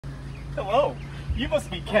Hello. You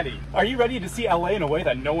must be Kenny. Are you ready to see LA in a way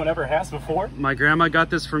that no one ever has before? My grandma got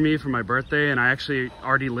this for me for my birthday, and I actually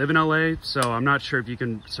already live in LA, so I'm not sure if you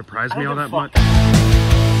can surprise me all that much.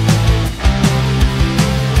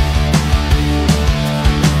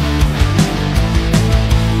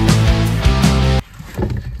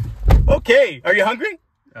 Okay, are you hungry?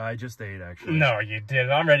 I just ate, actually. No, you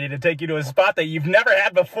didn't. I'm ready to take you to a spot that you've never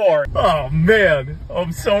had before. Oh, man.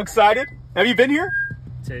 I'm so excited. Have you been here?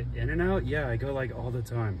 To In-N-Out? Yeah, I go like all the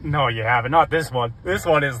time. No, you haven't. Not this one. This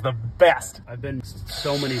one is the best. I've been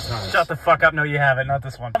so many times. Shut the fuck up. No, you haven't. Not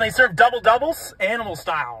this one. They serve double doubles, animal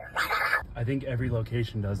style. I think every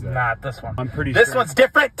location does that. Not this one. I'm pretty sure. This one's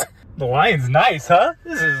different. The line's nice, huh?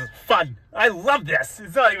 This is fun. I love this.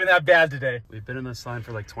 It's not even that bad today. We've been in this line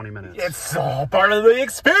for like 20 minutes. It's all part of the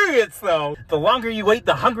experience, though. The longer you wait,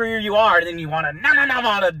 the hungrier you are, and then you want to nom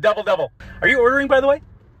on a double double. Are you ordering, by the way?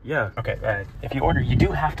 Yeah. Okay, if you order, you do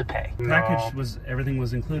have to pay. Package was, everything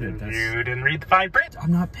was included. You didn't read the fine print.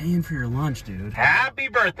 I'm not paying for your lunch, dude. Happy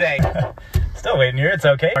birthday. Still waiting here, it's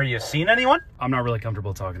okay. Are you seeing anyone? I'm not really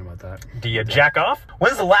comfortable talking about that. Do you jack off?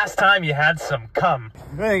 When's the last time you had some cum?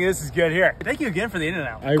 I think this is good here. Thank you again for the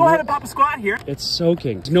In-N-Out. Go ahead and pop a squat here. It's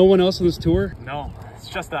soaking. No one else on this tour? No, it's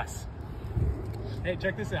just us. Hey,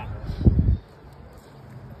 check this out.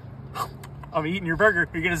 I'm eating your burger.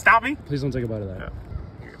 You gonna stop me? Please don't take a bite of that. Yeah.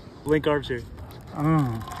 Link arms here.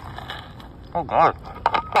 Oh God.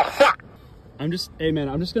 Oh fuck. Hey man,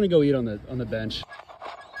 I'm just gonna go eat on the bench.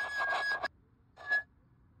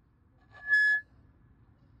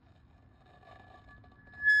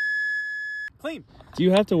 Clean. Do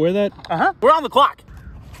you have to wear that? Uh-huh. We're on the clock.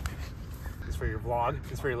 This for your vlog.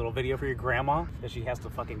 This for your little video for your grandma that she has to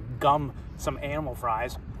fucking gum some animal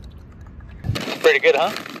fries. Pretty good, huh?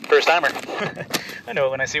 First timer. I know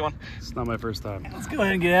it when I see one. It's not my first time. Let's go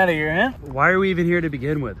ahead and get out of here, huh? Why are we even here to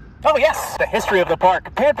begin with? Oh yes, the history of the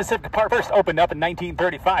park. Pan Pacific Park first opened up in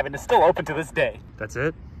 1935 and is still open to this day. That's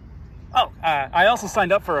it? Oh, I also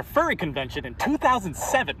signed up for a furry convention in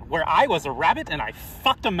 2007 where I was a rabbit and I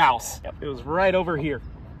fucked a mouse. Yep, it was right over here.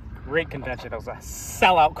 Great convention. It was a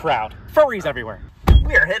sellout crowd. Furries everywhere.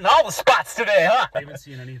 We are hitting all the spots today, huh? I haven't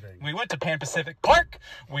seen anything. We went to Pan Pacific Park.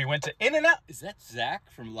 We went to In-N-Out. Is that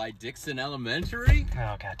Zach from Ly Dixon Elementary?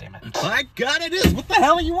 Oh, God damn it. My God, it is. What the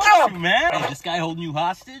hell are you up to, man? Hey, this guy holding you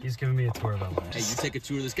hostage? He's giving me a tour of LA. Hey, you take a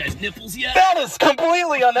tour of this guy's nipples yet? That is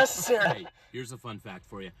completely unnecessary. Hey, here's a fun fact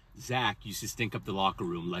for you. Zach used to stink up the locker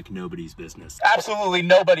room like nobody's business. Absolutely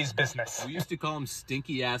nobody's business. We used to call him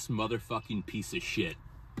stinky-ass motherfucking piece of shit.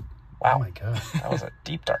 Wow. Oh my God. That was a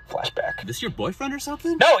deep, dark flashback. This your boyfriend or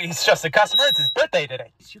something? No, he's just a customer. It's his birthday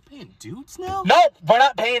today. You're paying dudes now? Nope, we're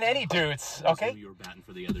not paying any dudes, okay? So you were batting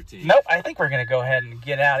for the other team. Nope, I think we're going to go ahead and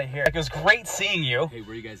get out of here. It was great seeing you. Hey,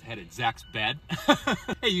 where you guys headed? Zach's bed?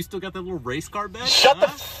 Hey, you still got that little race car bed? Shut the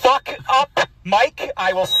fuck up, Mike.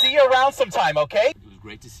 I will see you around sometime, okay? It was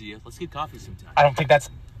great to see you. Let's get coffee sometime. I don't think that's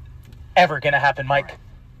ever going to happen, Mike. Right.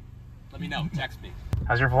 Let me know. Text me.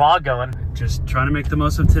 How's your vlog going? Just trying to make the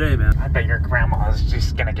most of today, man. I bet your grandma is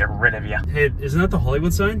just gonna get rid of you. Hey, isn't that the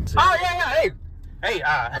Hollywood sign? Oh, yeah, hey,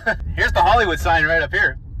 here's the Hollywood sign right up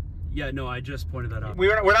here. Yeah, no, I just pointed that out.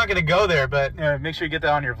 We're not gonna go there, but make sure you get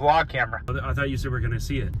that on your vlog camera. I thought you said we were gonna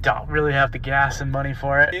see it. Don't really have the gas and money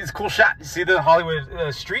for it. It's a cool shot. You see the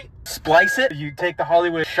Hollywood street? Splice it. You take the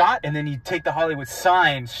Hollywood shot, and then you take the Hollywood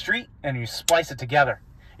sign street, and you splice it together.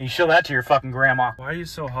 You show that to your fucking grandma. Why are you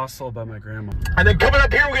so hostile about my grandma? And then coming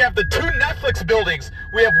up here, we have the two Netflix buildings.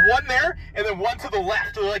 We have one there, and then one to the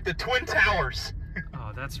left. They're like the Twin Towers.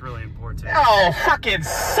 Oh, that's really important. Oh, fucking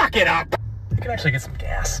suck it up. I can actually get some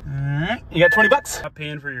gas. All right, you got 20 bucks? Stop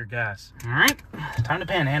paying for your gas. All right, time to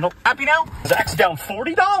panhandle. Happy now? Zach's down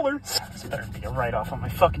 $40. This better be a write-off on my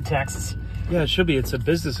fucking taxes. Yeah, it should be. It's a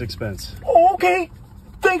business expense. Oh, okay.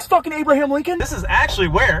 Thanks, fucking Abraham Lincoln. This is actually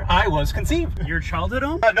where I was conceived. Your childhood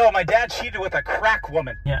home? No, my dad cheated with a crack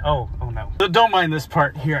woman. Yeah, oh no. So don't mind this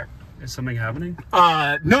part here. Is something happening?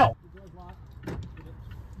 No.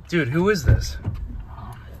 Dude, who is this?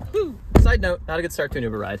 Woo. Side note, not a good start to an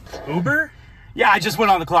Uber ride. Uber? Yeah, I just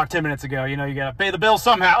went on the clock 10 minutes ago. You know, you gotta pay the bill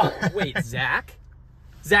somehow. Wait, Zach?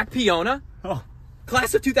 Zach Piona? Oh.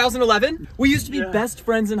 Class of 2011? We used to be best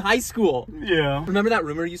friends in high school. Yeah. Remember that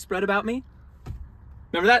rumor you spread about me?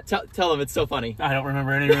 Remember that? Tell them, it's so funny. I don't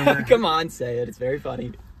remember any rumor. Come on, say it. It's very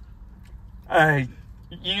funny. You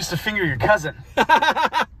used to finger your cousin.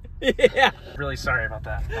 Yeah. Really sorry about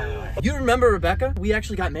that. You remember Rebecca? We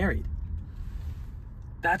actually got married.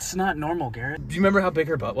 That's not normal, Garrett. Do you remember how big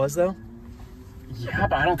her butt was, though? Yeah,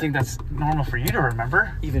 but I don't think that's normal for you to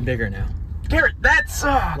remember. Even bigger now. Garrett, that's...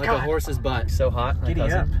 Like God. a horse's butt. So hot. My Giddy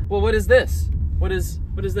cousin. up. Well, what is this? What is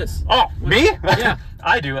What is this? Oh, me? Yeah.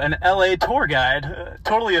 I do, an LA tour guide.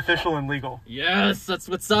 Totally official and legal. Yes, that's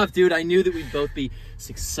what's up, dude. I knew that we'd both be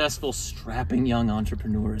successful, strapping young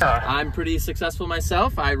entrepreneurs. I'm pretty successful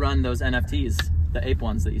myself. I run those NFTs, the ape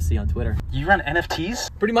ones that you see on Twitter. You run NFTs?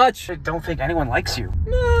 Pretty much. I don't think anyone likes you.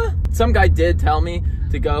 Some guy did tell me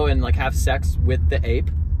to go and like have sex with the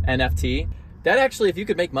ape NFT. That actually, if you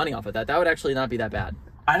could make money off of that, that would actually not be that bad.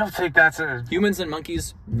 I don't think that's a... Humans and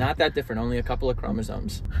monkeys, not that different, only a couple of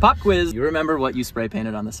chromosomes. Pop quiz, you remember what you spray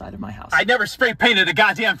painted on the side of my house? I never spray painted a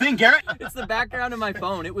goddamn thing, Garrett. It's the background of my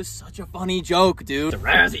phone. It was such a funny joke, dude. To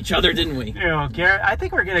razz each other, didn't we? Ew, Garrett, I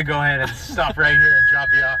think we're gonna go ahead and stop right here and drop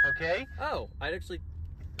you off, okay? Oh, I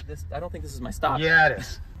don't think this is my stop. Yeah, it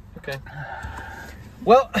is. Okay.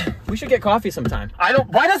 Well, we should get coffee sometime.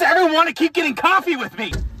 Why does everyone want to keep getting coffee with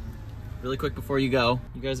me? Really quick before you go,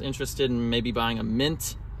 you guys interested in maybe buying a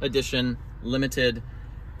mint edition limited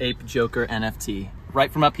ape Joker NFT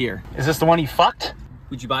right from up here? Is this the one you fucked?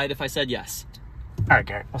 Would you buy it if I said yes? All right,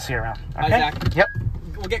 Garrett, we'll see you around. Okay? Bye, Zach. Yep.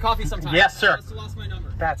 We'll get coffee sometime. Yes, sir. I also lost my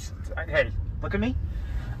number. Hey, look at me.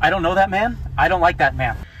 I don't know that man. I don't like that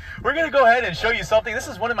man. We're gonna go ahead and show you something. This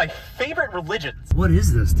is one of my favorite religions. What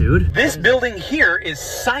is this, dude? This building here is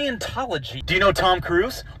Scientology. Do you know Tom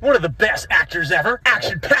Cruise? One of the best actors ever.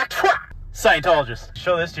 Action-packed. Scientologist.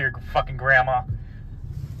 Show this to your fucking grandma.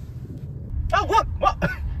 Oh, look.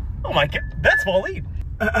 Oh my God. That's Waleed.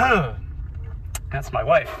 That's my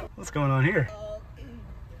wife. What's going on here?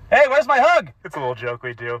 Hey, where's my hug? It's a little joke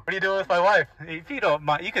we do. What are you doing with my wife? If you don't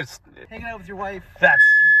mind, you could... Hanging out with your wife.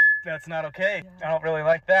 That's not okay. I don't really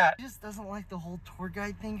like that. She just doesn't like the whole tour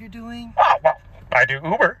guide thing you're doing. Oh, well, I do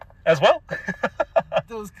Uber as well.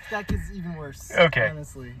 That gets even worse. Okay.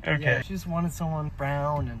 Honestly. Okay. Yeah, she just wanted someone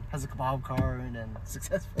brown and has a kebab card and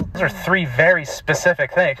successful. Those are three very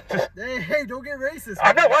specific things. Hey, don't get racist.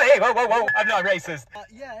 I'm not, hey, whoa. I'm not racist.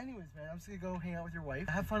 Yeah, anyways, man, I'm just gonna go hang out with your wife.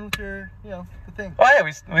 Have fun with your, the thing. Well, yeah,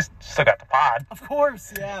 we still got the pod. Of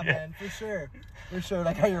course, yeah, man, for sure. For sure,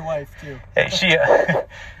 I got your wife, too. Hey, she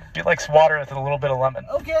likes water with a little bit of lemon.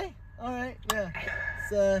 Okay, all right, yeah.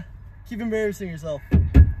 So, keep embarrassing yourself.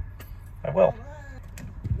 I will.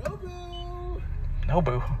 Nobu!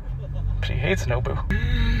 Nobu. She hates Nobu.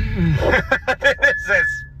 This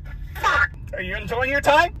is... Fuck! Are you enjoying your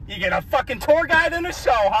time? You get a fucking tour guide in a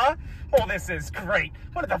show, huh? Oh, this is great.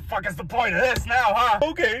 What the fuck is the point of this now, huh?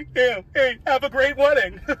 Okay, yeah. Hey, have a great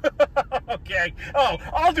wedding. Okay. Oh,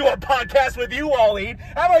 I'll do a podcast with you, Waleed.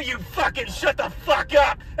 How about you fucking shut the fuck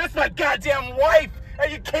up? That's my goddamn wife. Are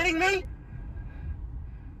you kidding me?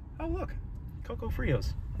 Oh, look. Coco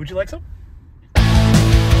Frios. Would you like some?